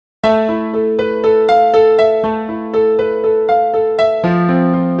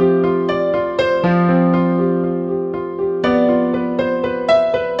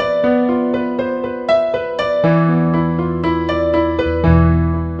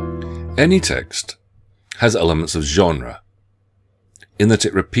Any text has elements of genre, in that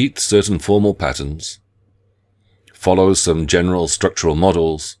it repeats certain formal patterns, follows some general structural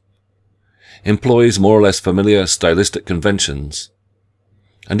models, employs more or less familiar stylistic conventions,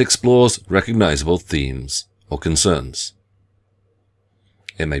 and explores recognizable themes or concerns.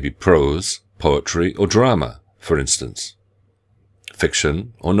 It may be prose, poetry, or drama, for instance,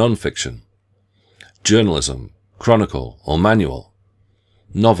 fiction or non-fiction, journalism, chronicle or manual,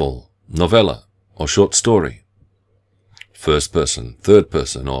 novel, novella, or short story, first person, third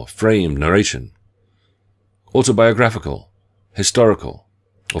person, or framed narration, autobiographical, historical,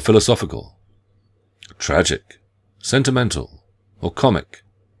 or philosophical, tragic, sentimental, or comic,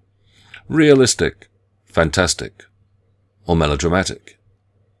 realistic, fantastic, or melodramatic,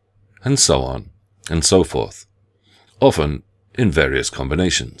 and so on and so forth, often in various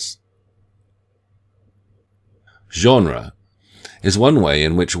combinations. Genre is one way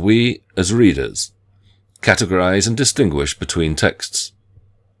in which we, as readers, categorize and distinguish between texts.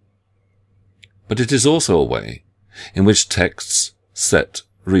 But it is also a way in which texts set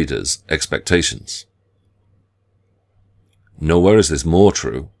readers' expectations. Nowhere is this more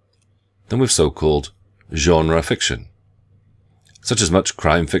true than with so-called genre fiction, such as much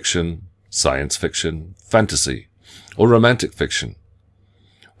crime fiction, science fiction, fantasy, or romantic fiction,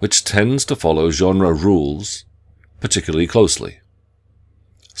 which tends to follow genre rules particularly closely,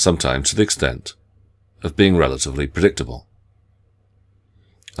 sometimes to the extent of being relatively predictable.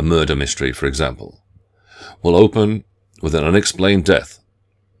 A murder mystery, for example, will open with an unexplained death,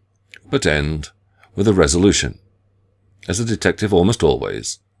 but end with a resolution, as the detective almost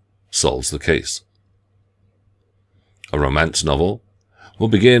always solves the case. A romance novel will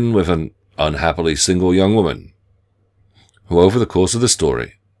begin with an unhappily single young woman, who over the course of the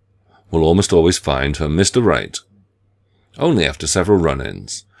story will almost always find her Mr. Right only after several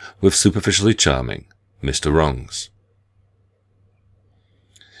run-ins with superficially charming Mr. Wrongs.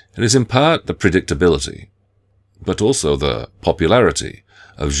 It is in part the predictability, but also the popularity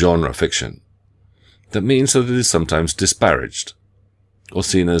of genre fiction that means that it is sometimes disparaged or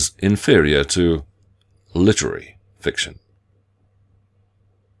seen as inferior to literary fiction.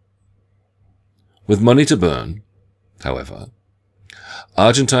 With money to burn, however,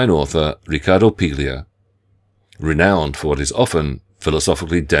 Argentine author Ricardo Piglia, renowned for what is often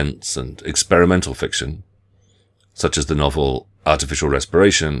philosophically dense and experimental fiction, such as the novel Artificial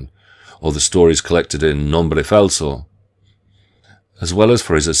Respiration or the stories collected in Nombre Falso, as well as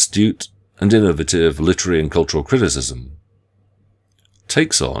for his astute and innovative literary and cultural criticism,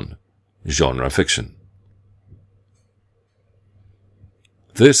 takes on genre fiction.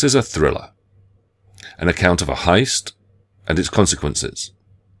 This is a thriller, an account of a heist and its consequences,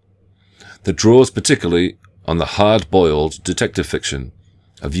 that draws particularly on the hard-boiled detective fiction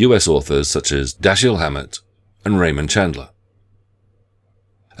of US authors such as Dashiell Hammett and Raymond Chandler.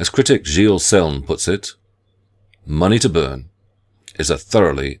 As critic Gilles Selne puts it, Money to Burn is a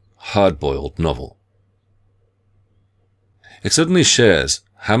thoroughly hard-boiled novel. It certainly shares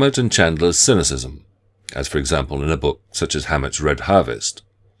Hammett and Chandler's cynicism, as for example in a book such as Hammett's Red Harvest,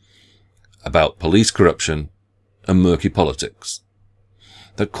 about police corruption and murky politics,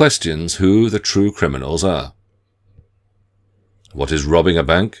 that questions who the true criminals are. What is robbing a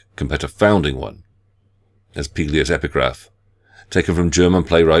bank compared to founding one, as Piglia's epigraph, taken from German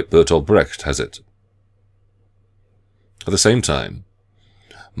playwright Bertolt Brecht, has it. At the same time,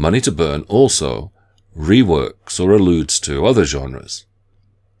 Money to Burn also reworks or alludes to other genres,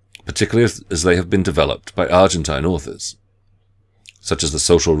 particularly as they have been developed by Argentine authors, such as the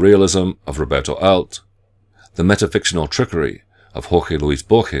social realism of Roberto Alt, the metafictional trickery of Jorge Luis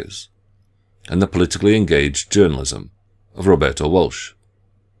Borges, and the politically engaged journalism of Roberto Walsh.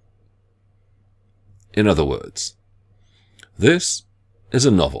 In other words, this is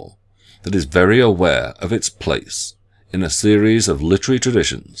a novel that is very aware of its place in a series of literary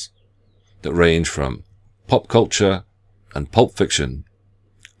traditions that range from pop culture and pulp fiction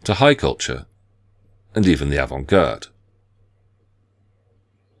to high culture and even the avant-garde.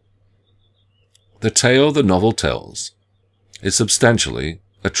 The tale the novel tells is substantially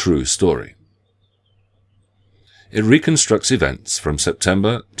a true story. It reconstructs events from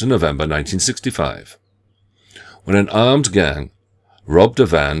September to November 1965, when an armed gang robbed a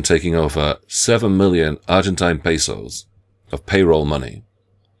van taking over 7 million Argentine pesos of payroll money,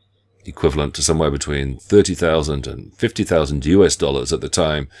 equivalent to somewhere between $30,000 and $50,000 US dollars at the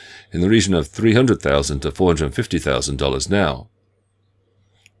time, in the region of $300,000 to $450,000 now,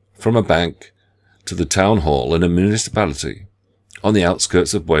 from a bank to the town hall in a municipality on the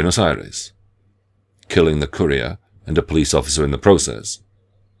outskirts of Buenos Aires, killing the courier and a police officer in the process.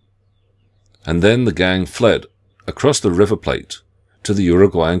 and then the gang fled across the River Plate to the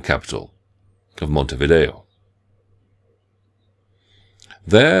Uruguayan capital of Montevideo.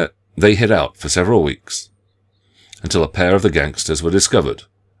 There they hid out for several weeks, until a pair of the gangsters were discovered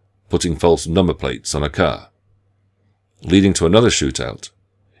putting false number plates on a car, leading to another shootout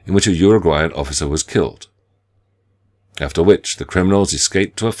in which a Uruguayan officer was killed, after which the criminals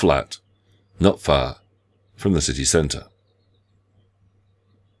escaped to a flat not far from the city centre.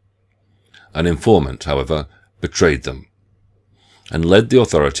 An informant, however, betrayed them and led the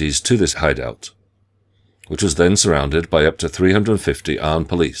authorities to this hideout, which was then surrounded by up to 350 armed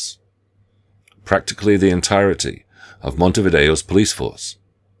police, practically the entirety of Montevideo's police force.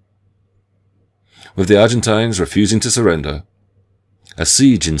 With the Argentines refusing to surrender, a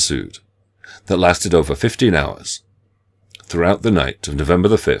siege ensued that lasted over 15 hours throughout the night of November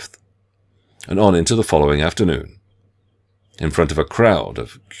the 5th and on into the following afternoon, in front of a crowd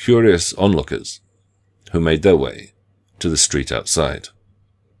of curious onlookers who made their way to the street outside.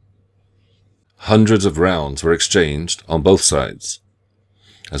 Hundreds of rounds were exchanged on both sides,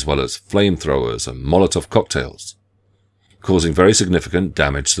 as well as flamethrowers and Molotov cocktails, causing very significant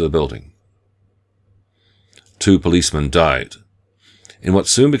damage to the building. 2 policemen died in what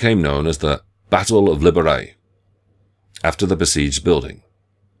soon became known as the Battle of Liberay, after the besieged building,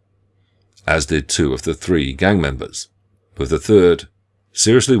 as did 2 of the 3 gang members, with the 3rd,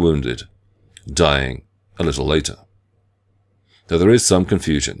 seriously wounded, dying a little later, though there is some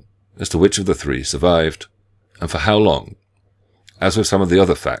confusion as to which of the 3 survived, and for how long, as with some of the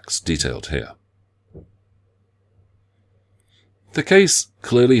other facts detailed here. The case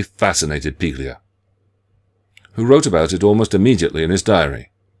clearly fascinated Piglia, who wrote about it almost immediately in his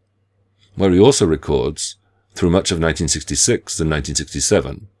diary, where he also records, through much of 1966 and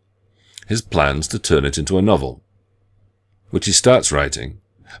 1967, his plans to turn it into a novel, which he starts writing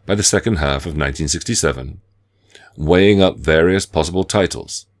by the second half of 1967, weighing up various possible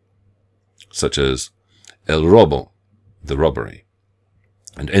titles, such as El Robo, the robbery,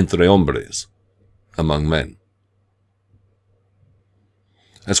 and Entre Hombres, among men.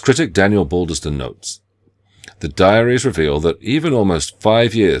 As critic Daniel Balderston notes, the diaries reveal that even almost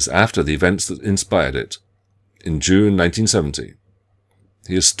 5 years after the events that inspired it, in June 1970,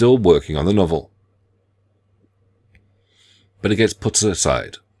 he is still working on the novel. But it gets put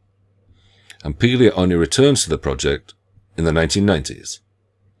aside, and Piglia only returns to the project in the 1990s,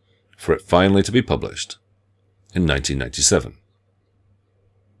 for it finally to be published in 1997.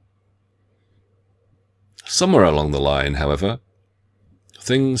 Somewhere along the line, however,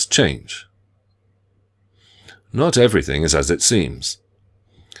 things change. Not everything is as it seems,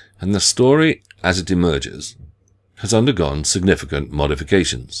 and the story, as it emerges, has undergone significant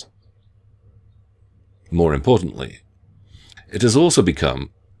modifications. More importantly, it has also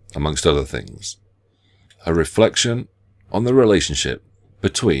become, amongst other things, a reflection on the relationship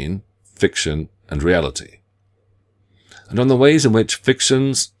between fiction and reality, and on the ways in which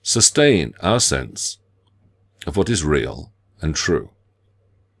fictions sustain our sense of what is real and true.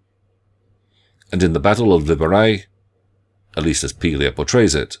 And in the Battle of Liberay, at least as Piglia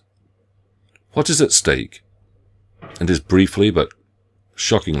portrays it, what is at stake, and is briefly but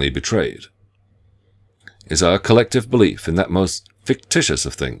shockingly betrayed, is our collective belief in that most fictitious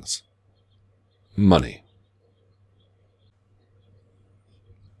of things, money.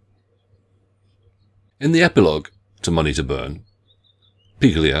 In the epilogue to Money to Burn,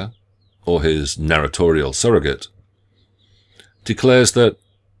 Piglia, or his narratorial surrogate, declares that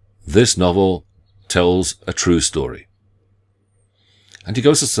this novel tells a true story, and he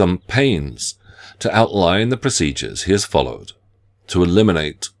goes to some pains to outline the procedures he has followed to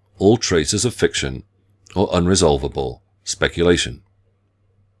eliminate all traces of fiction or unresolvable speculation.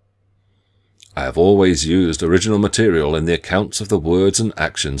 I have always used original material in the accounts of the words and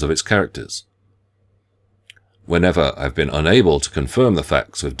actions of its characters. Whenever I have been unable to confirm the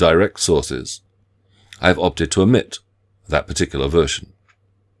facts with direct sources, I have opted to omit that particular version.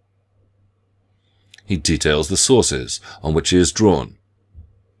 He details the sources on which he is drawn: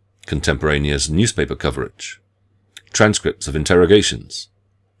 contemporaneous newspaper coverage, transcripts of interrogations,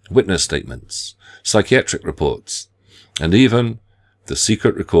 witness statements, psychiatric reports, and even the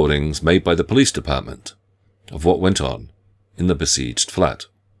secret recordings made by the police department of what went on in the besieged flat.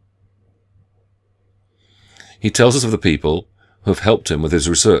 He tells us of the people who have helped him with his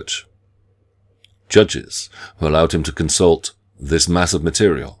research, judges who allowed him to consult this mass of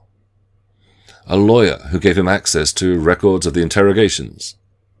material, a lawyer who gave him access to records of the interrogations,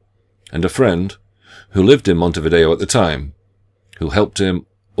 and a friend who lived in Montevideo at the time, who helped him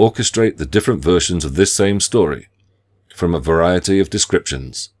orchestrate the different versions of this same story from a variety of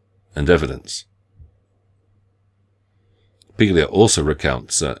descriptions and evidence. Piglia also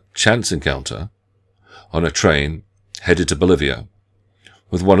recounts a chance encounter on a train headed to Bolivia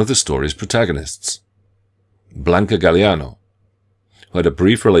with one of the story's protagonists, Blanca Galeano, who had a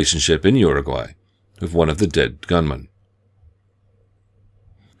brief relationship in Uruguay with one of the dead gunmen.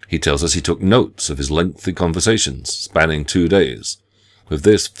 He tells us he took notes of his lengthy conversations spanning 2 days with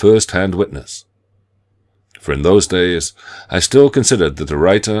this first-hand witness. For in those days, I still considered that a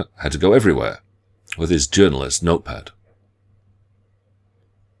writer had to go everywhere with his journalist notepad.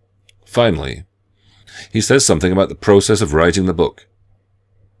 Finally, he says something about the process of writing the book,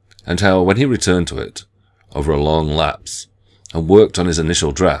 and how when he returned to it over a long lapse and worked on his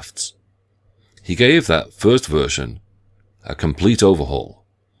initial drafts, he gave that first version a complete overhaul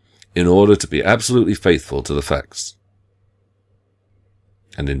in order to be absolutely faithful to the facts.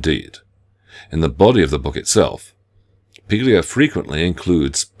 And indeed, in the body of the book itself, Piglia frequently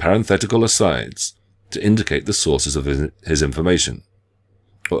includes parenthetical asides to indicate the sources of his information,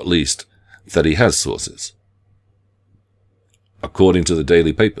 or at least that he has sources. According to the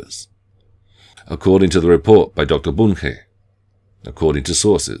daily papers, according to the report by Dr. Bunge, according to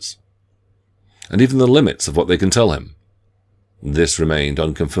sources, and even the limits of what they can tell him. This remained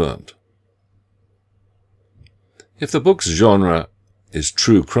unconfirmed. If the book's genre is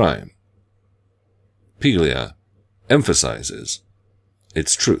true crime, Piglia emphasizes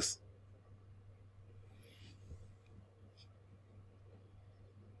its truth.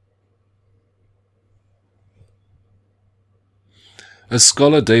 As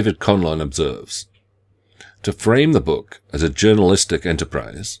scholar David Conlon observes, to frame the book as a journalistic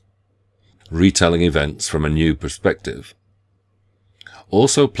enterprise, retelling events from a new perspective,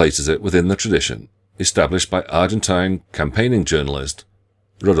 also places it within the tradition established by Argentine campaigning journalist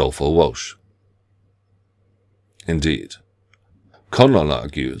Rodolfo Walsh. Indeed, Conlon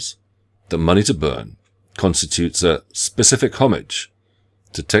argues that Money to Burn constitutes a specific homage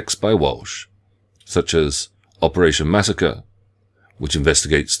to texts by Walsh, such as Operation Massacre, which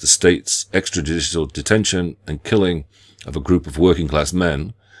investigates the state's extrajudicial detention and killing of a group of working-class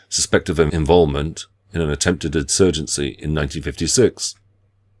men suspected of involvement in an attempted insurgency in 1956,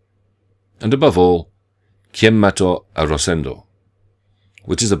 and above all, Quien Mató a Rosendo,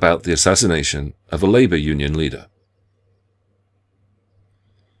 which is about the assassination of a labor union leader.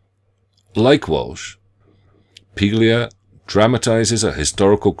 Like Walsh, Piglia dramatizes a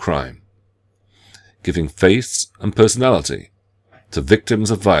historical crime, giving face and personality to victims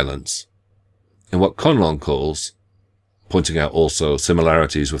of violence in what Conlon calls, pointing out also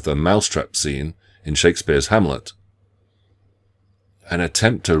similarities with the mousetrap scene in Shakespeare's Hamlet, an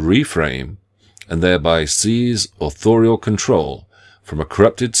attempt to reframe and thereby seize authorial control from a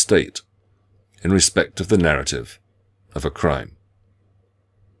corrupted state in respect of the narrative of a crime.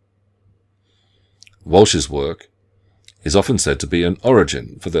 Walsh's work is often said to be an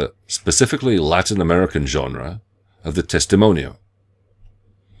origin for the specifically Latin American genre of the testimonio,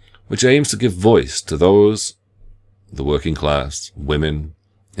 which aims to give voice to those, the working class, women,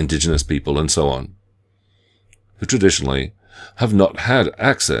 indigenous people, and so on, who traditionally have not had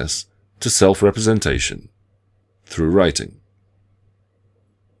access to self-representation through writing.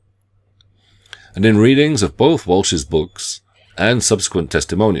 And in readings of both Walsh's books and subsequent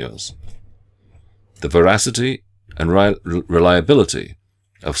testimonials, the veracity and reliability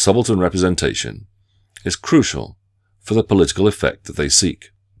of subaltern representation is crucial for the political effect that they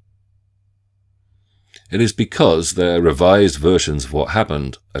seek. It is because their revised versions of what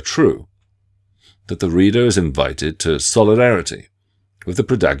happened are true that the reader is invited to solidarity with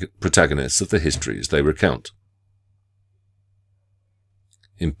the protagonists of the histories they recount.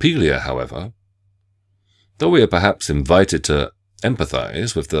 In Piglia, however, though we are perhaps invited to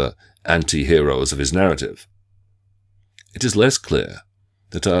empathize with the anti-heroes of his narrative, it is less clear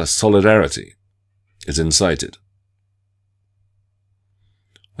that our solidarity is incited.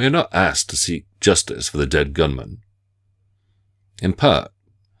 We are not asked to seek justice for the dead gunman, in part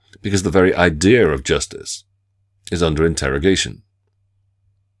because the very idea of justice is under interrogation.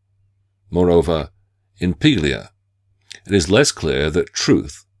 Moreover, in Piglia, it is less clear that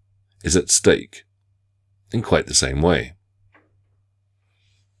truth is at stake in quite the same way.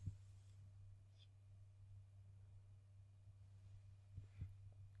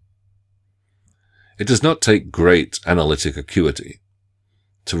 It does not take great analytic acuity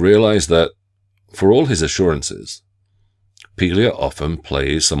to realize that, for all his assurances, Piglia often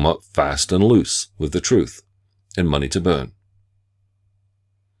plays somewhat fast and loose with the truth in Money to Burn.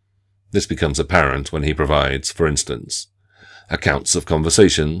 This becomes apparent when he provides, for instance, accounts of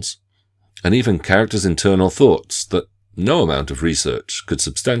conversations, and even characters' internal thoughts that no amount of research could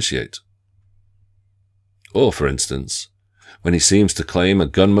substantiate. Or, for instance, when he seems to claim a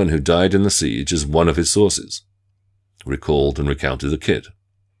gunman who died in the siege as one of his sources, recalled and recounted the kid.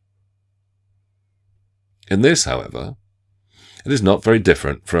 In this, however, it is not very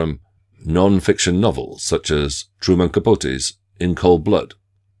different from non-fiction novels such as Truman Capote's In Cold Blood,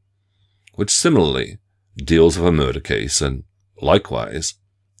 which similarly deals with a murder case and, likewise,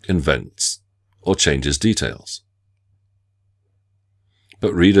 invents or changes details.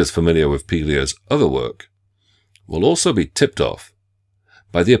 But readers familiar with Piglia's other work will also be tipped off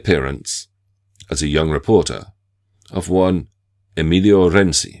by the appearance, as a young reporter, of one Emilio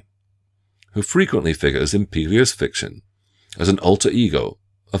Renzi, who frequently figures in Piglia's fiction as an alter ego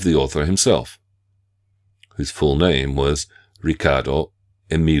of the author himself, whose full name was Ricardo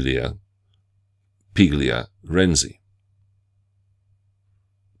Emilia Piglia Renzi.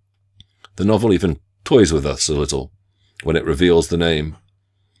 The novel even toys with us a little when it reveals the name,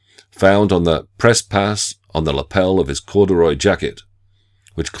 found on the press pass on the lapel of his corduroy jacket,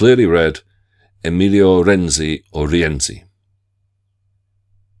 which clearly read Emilio Renzi or Rienzi.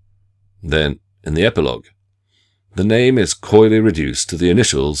 Then, in the epilogue, the name is coyly reduced to the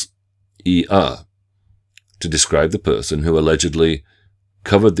initials ER to describe the person who allegedly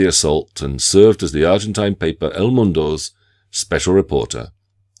covered the assault and served as the Argentine paper El Mundo's special reporter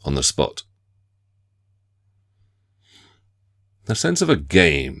on the spot. The sense of a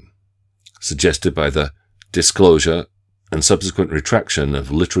game, suggested by the disclosure and subsequent retraction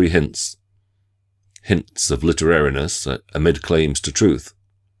of literary hints of literariness amid claims to truth,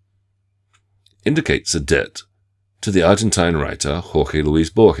 indicates a debt to the Argentine writer Jorge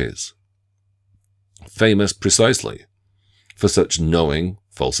Luis Borges, famous precisely for such knowing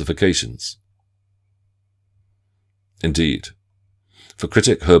falsifications. Indeed, for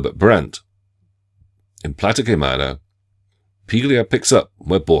critic Herbert Brandt, in Plata Quemada, Piglia picks up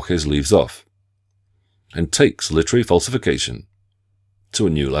where Borges leaves off, and takes literary falsification to a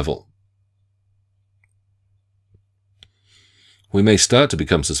new level. We may start to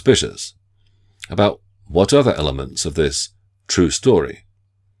become suspicious about what other elements of this true story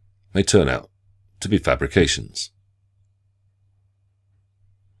may turn out to be fabrications.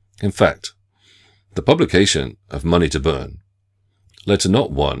 In fact, the publication of Money to Burn led to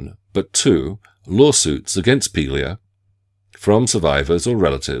not one, but two lawsuits against Piglia from survivors or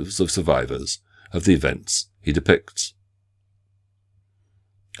relatives of survivors of the events he depicts.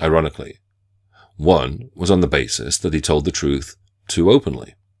 Ironically, one was on the basis that he told the truth too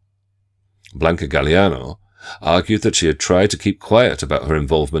openly. Blanca Galliano argued that she had tried to keep quiet about her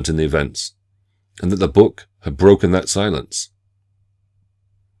involvement in the events, and that the book had broken that silence.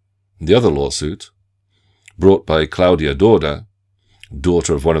 The other lawsuit, brought by Claudia Dorda,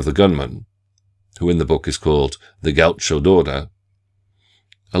 daughter of one of the gunmen, who in the book is called the Gaucho Dorda,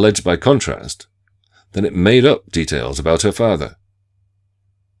 alleged by contrast that it made up details about her father,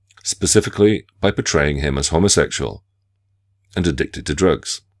 specifically by portraying him as homosexual and addicted to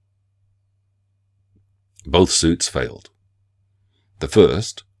drugs. Both suits failed. The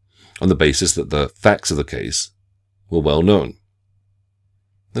first, on the basis that the facts of the case were well known.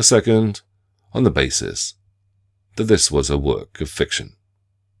 The second, on the basis that this was a work of fiction.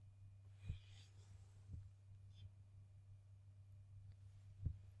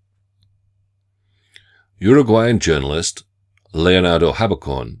 Uruguayan journalist Leonardo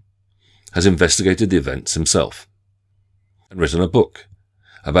Habacon has investigated the events himself and written a book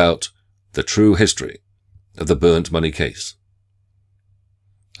about the true history of the burnt money case.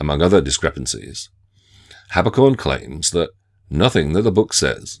 Among other discrepancies, Habacon claims that nothing that the book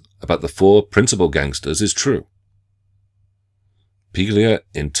says about the four principal gangsters is true. Piglia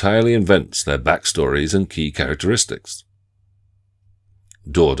entirely invents their backstories and key characteristics.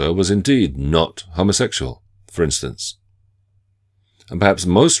 Dorda was indeed not homosexual, for instance. And perhaps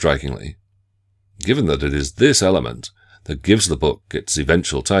most strikingly, given that it is this element that gives the book its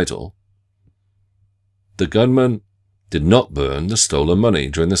eventual title, the gunman did not burn the stolen money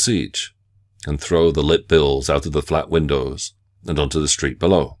during the siege and throw the lit bills out of the flat windows and onto the street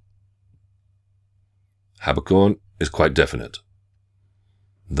below. Habacon is quite definite.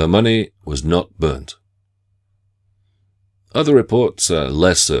 The money was not burnt. Other reports are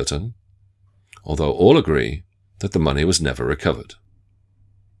less certain, although all agree that the money was never recovered.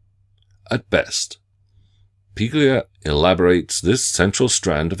 At best, Piglia elaborates this central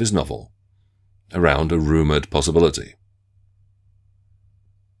strand of his novel around a rumoured possibility.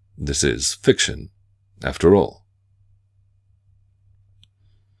 This is fiction, after all.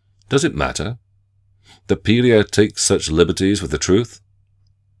 Does it matter that Piglia takes such liberties with the truth?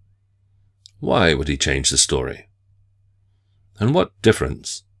 Why would he change the story? And what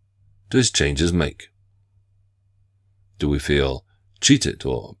difference do his changes make? Do we feel cheated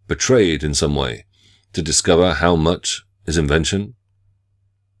or betrayed in some way to discover how much is invention?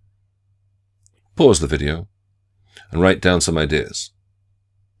 Pause the video and write down some ideas.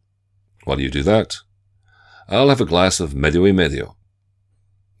 While you do that, I'll have a glass of medio y medio,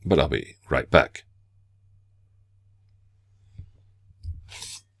 but I'll be right back.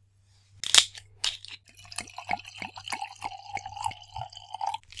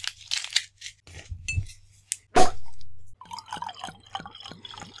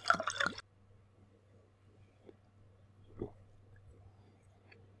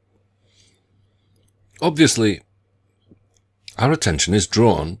 Obviously, our attention is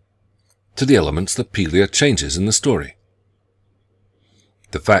drawn to the elements that Piglia changes in the story.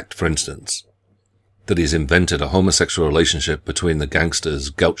 The fact, for instance, that he's invented a homosexual relationship between the gangsters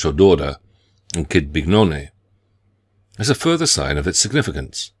Gaucho Dorda and Kid Bignone is a further sign of its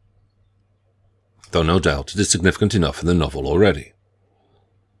significance, though no doubt it is significant enough in the novel already.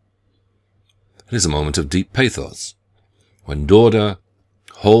 It is a moment of deep pathos when Dorda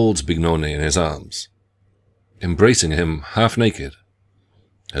holds Bignone in his arms, embracing him half naked,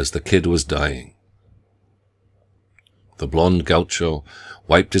 as the kid was dying. The blonde gaucho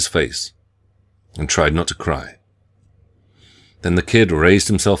wiped his face and tried not to cry. Then the kid raised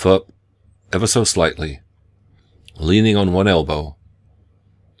himself up, ever so slightly, leaning on one elbow,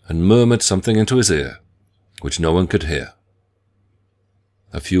 and murmured something into his ear, which no one could hear.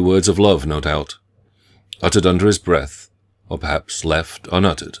 A few words of love, no doubt, uttered under his breath, or perhaps left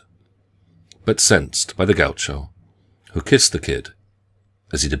unuttered, but sensed by the gaucho, who kissed the kid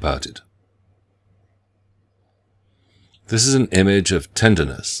as he departed. This is an image of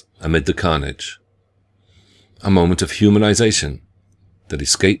tenderness amid the carnage, a moment of humanization that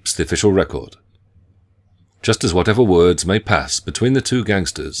escapes the official record, just as whatever words may pass between the two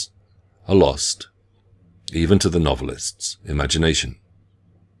gangsters are lost, even to the novelist's imagination.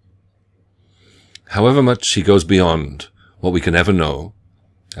 However much he goes beyond what we can ever know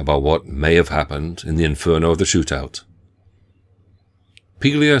about what may have happened in the inferno of the shootout,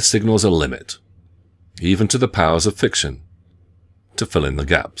 Piglia signals a limit, even to the powers of fiction, to fill in the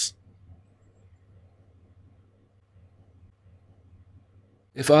gaps.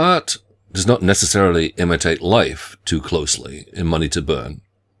 If art does not necessarily imitate life too closely in Money to Burn,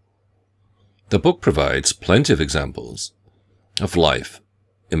 the book provides plenty of examples of life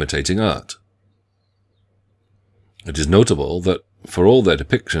imitating art. It is notable that, for all their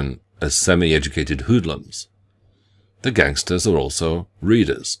depiction as semi-educated hoodlums, the gangsters are also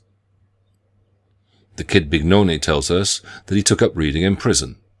readers. The Kid Bignone tells us that he took up reading in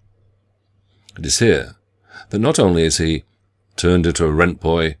prison. It is here that not only is he turned into a rent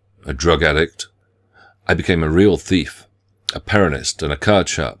boy, a drug addict, I became a real thief, a peronist and a card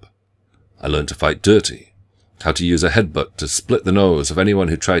sharp. I learned to fight dirty, how to use a headbutt to split the nose of anyone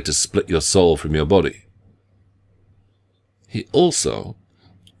who tried to split your soul from your body. He also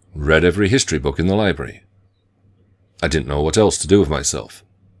read every history book in the library. I didn't know what else to do with myself.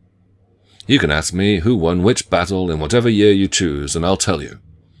 You can ask me who won which battle in whatever year you choose, and I'll tell you,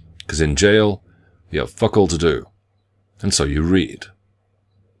 because in jail you have fuck all to do, and so you read.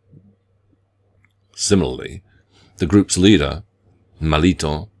 Similarly, the group's leader,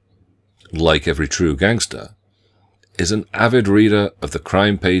 Malito, like every true gangster, is an avid reader of the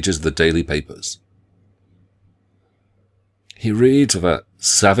crime pages of the daily papers. He reads with a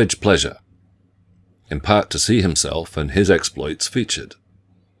savage pleasure, in part to see himself and his exploits featured.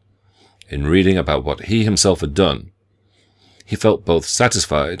 In reading about what he himself had done, he felt both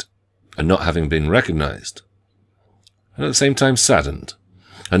satisfied at not having been recognized, and at the same time saddened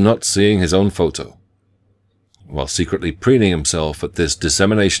at not seeing his own photo, while secretly preening himself at this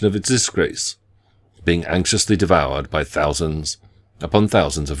dissemination of its disgrace, being anxiously devoured by thousands upon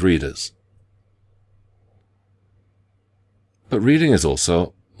thousands of readers. But reading is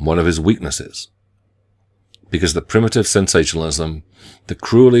also one of his weaknesses, because the primitive sensationalism that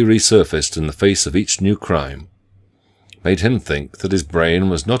cruelly resurfaced in the face of each new crime made him think that his brain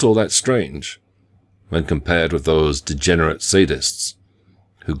was not all that strange when compared with those degenerate sadists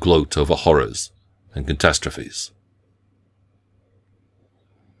who gloat over horrors and catastrophes.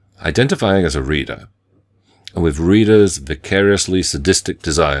 Identifying as a reader, and with readers' vicariously sadistic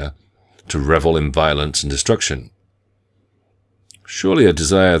desire to revel in violence and destruction, surely a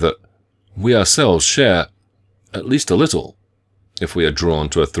desire that we ourselves share at least a little, if we are drawn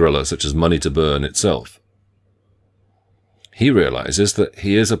to a thriller such as Money to Burn itself. He realizes that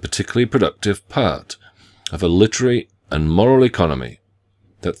he is a particularly productive part of a literary and moral economy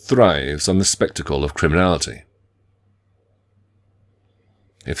that thrives on the spectacle of criminality.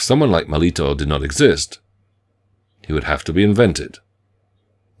 If someone like Melito did not exist, he would have to be invented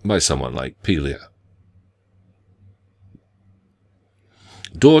by someone like Piglia.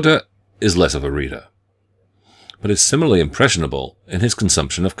 Dorda is less of a reader, but is similarly impressionable in his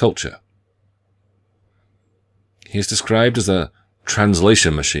consumption of culture. He is described as a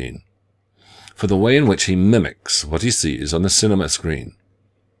translation machine for the way in which he mimics what he sees on the cinema screen.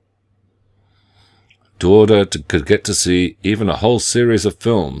 Dorda could get to see even a whole series of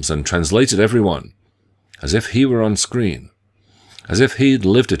films and translated every one as if he were on screen, as if he'd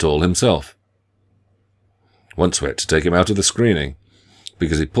lived it all himself. Once we had to take him out of the screening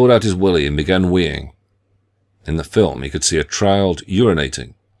because he pulled out his willy and began weeing. In the film, he could see a child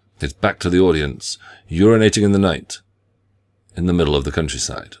urinating, his back to the audience, urinating in the night, in the middle of the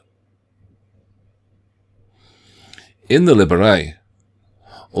countryside. In the Liberai,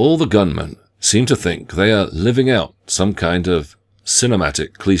 all the gunmen seem to think they are living out some kind of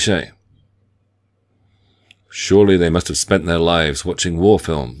cinematic cliché. Surely they must have spent their lives watching war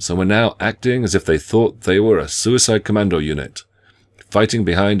films and were now acting as if they thought they were a suicide commando unit, fighting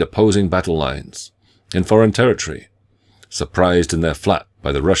behind opposing battle lines, in foreign territory, surprised in their flat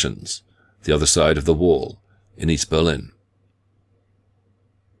by the Russians, the other side of the wall, in East Berlin.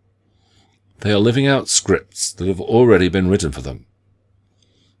 They are living out scripts that have already been written for them,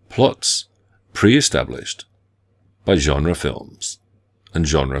 plots pre-established by genre films and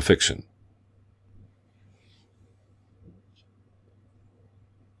genre fiction.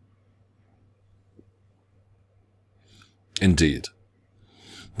 Indeed,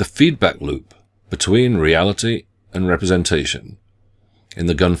 the feedback loop between reality and representation in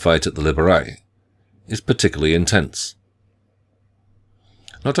the gunfight at the Liberai is particularly intense.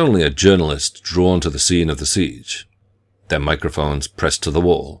 Not only are journalists drawn to the scene of the siege, their microphones pressed to the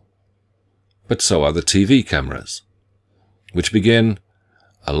wall, but so are the TV cameras, which begin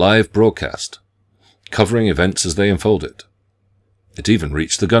a live broadcast covering events as they unfolded. It even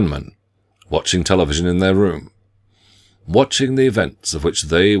reached the gunmen, watching television in their room, watching the events of which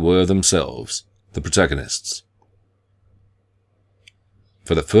they were themselves the protagonists.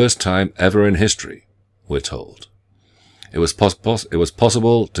 For the first time ever in history, we're told, it was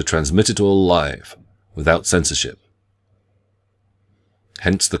possible to transmit it all live, without censorship.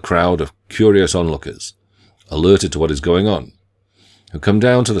 Hence the crowd of curious onlookers, alerted to what is going on, who come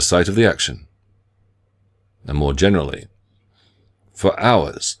down to the site of the action. And more generally, for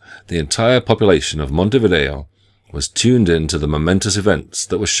hours, the entire population of Montevideo was tuned in to the momentous events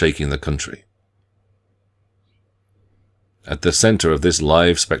that were shaking the country. At the center of this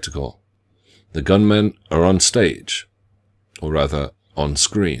live spectacle, the gunmen are on stage, or rather on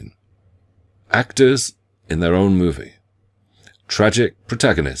screen, actors in their own movie, tragic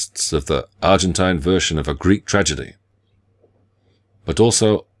protagonists of the Argentine version of a Greek tragedy, but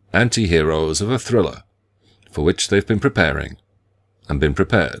also anti-heroes of a thriller for which they've been preparing and been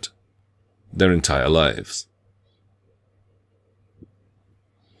prepared their entire lives.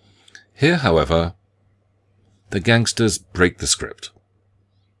 Here, however, the gangsters break the script.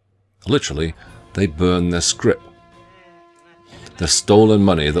 Literally, they burn their script, the stolen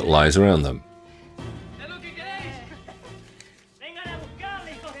money that lies around them.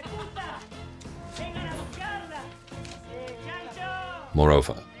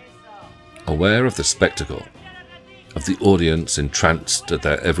 Moreover, aware of the spectacle, of the audience entranced at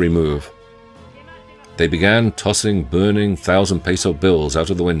their every move, they began tossing burning 1,000-peso bills out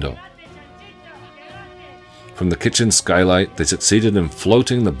of the window. From the kitchen skylight, they succeeded in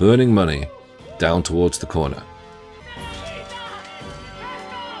floating the burning money down towards the corner.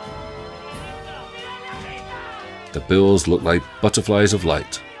 The bills looked like butterflies of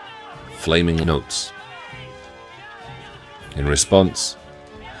light, flaming notes. In response,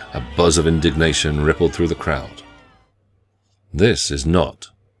 a buzz of indignation rippled through the crowd. This is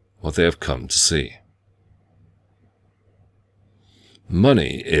not what they have come to see.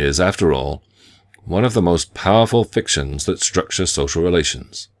 Money is, after all, one of the most powerful fictions that structure social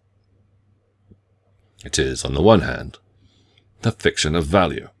relations. It is, on the one hand, the fiction of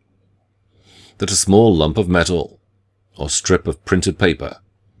value, that a small lump of metal or strip of printed paper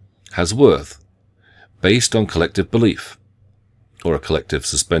has worth based on collective belief or a collective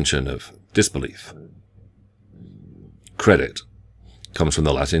suspension of disbelief. Credit comes from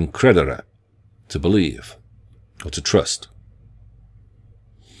the Latin credere, to believe or to trust.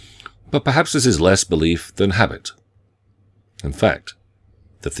 But perhaps this is less belief than habit. In fact,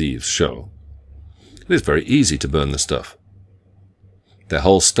 the thieves show, it is very easy to burn the stuff. Their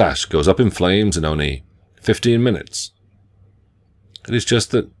whole stash goes up in flames in only 15 minutes. It is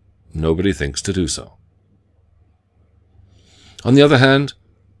just that nobody thinks to do so. On the other hand,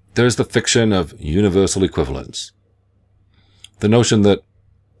 there is the fiction of universal equivalence. The notion that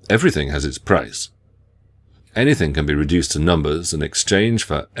everything has its price. Anything can be reduced to numbers in exchange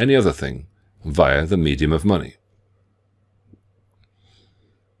for any other thing via the medium of money.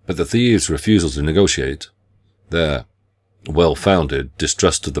 But the thieves' refusal to negotiate, their well-founded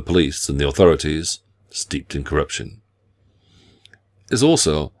distrust of the police and the authorities, steeped in corruption, is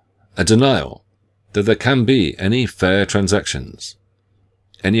also a denial that there can be any fair transactions,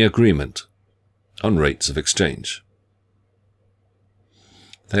 any agreement on rates of exchange.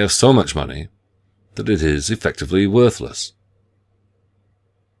 They have so much money that it is effectively worthless.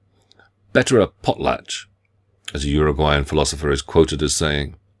 Better a potlatch, as a Uruguayan philosopher is quoted as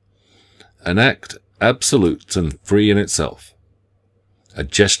saying, an act absolute and free in itself, a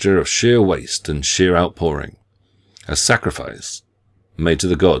gesture of sheer waste and sheer outpouring, a sacrifice made to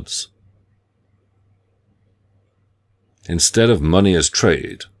the gods. Instead of money as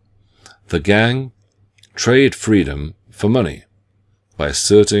trade, the gang trade freedom for money by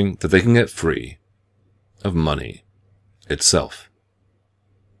asserting that they can get free of money itself.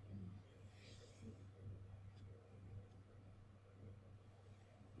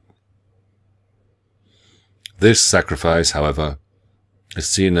 This sacrifice, however, is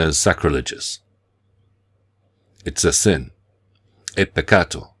seen as sacrilegious. It's a sin, e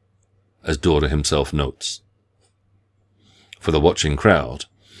peccato, as Dorda himself notes. For the watching crowd,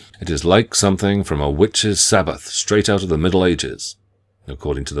 it is like something from a witch's Sabbath straight out of the Middle Ages,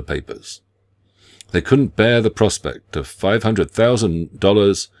 according to the papers. They couldn't bear the prospect of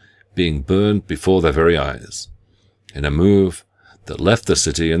 $500,000 being burned before their very eyes, in a move that left the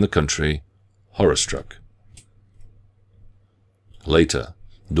city and the country horror-struck. Later,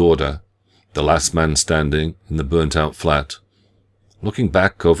 Dorda, the last man standing in the burnt-out flat, looking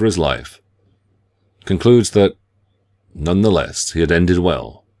back over his life, concludes that, nonetheless, he had ended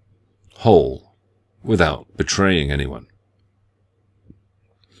well, whole, without betraying anyone.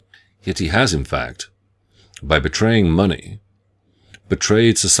 Yet he has, in fact, by betraying money,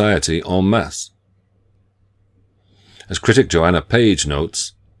 betrayed society en masse. As critic Joanna Page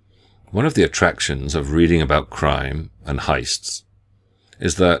notes, one of the attractions of reading about crime and heists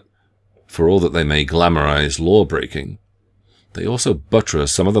is that, for all that they may glamorize law-breaking, they also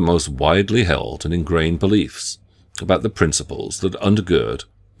buttress some of the most widely held and ingrained beliefs about the principles that undergird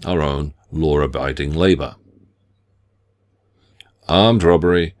our own law-abiding labor. Armed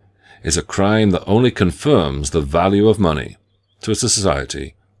robbery is a crime that only confirms the value of money to a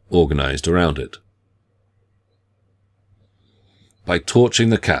society organized around it. By torching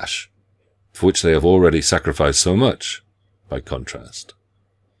the cash, for which they have already sacrificed so much, by contrast,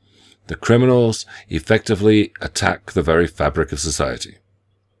 the criminals effectively attack the very fabric of society.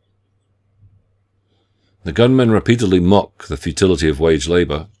 The gunmen repeatedly mock the futility of wage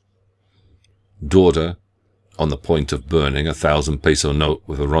labor. Dorda, on the point of burning a 1,000-peso note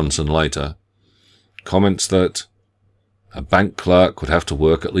with a Ronson lighter, comments that a bank clerk would have to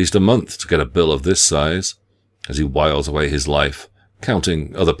work at least a month to get a bill of this size, as he whiles away his life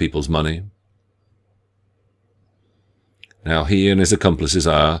counting other people's money. Now he and his accomplices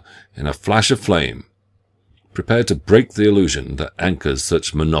are, in a flash of flame, prepared to break the illusion that anchors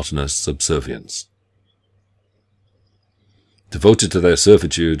such monotonous subservience. Devoted to their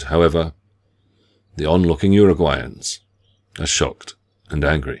servitude, however, the onlooking Uruguayans are shocked and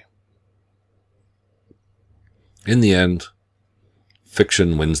angry. In the end,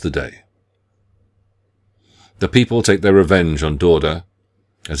 fiction wins the day. The people take their revenge on Dorda,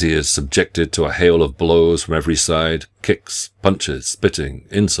 as he is subjected to a hail of blows from every side, kicks, punches, spitting,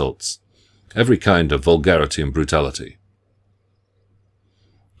 insults, every kind of vulgarity and brutality.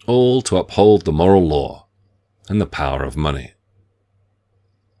 All to uphold the moral law and the power of money.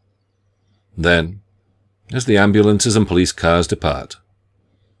 Then, as the ambulances and police cars depart,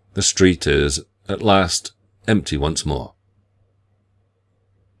 the street is, at last, empty once more.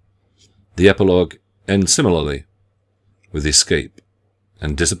 The epilogue ends similarly, with escape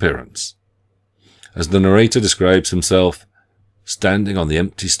and disappearance, as the narrator describes himself standing on the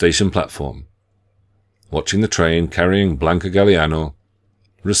empty station platform, watching the train carrying Blanca Galliano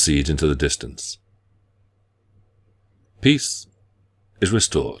recede into the distance. Peace is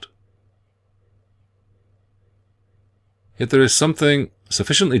restored. Yet there is something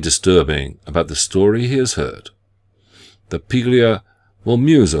sufficiently disturbing about the story he has heard that Piglia will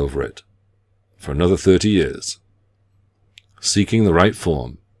muse over it for another 30 years, seeking the right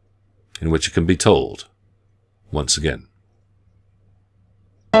form in which it can be told once again.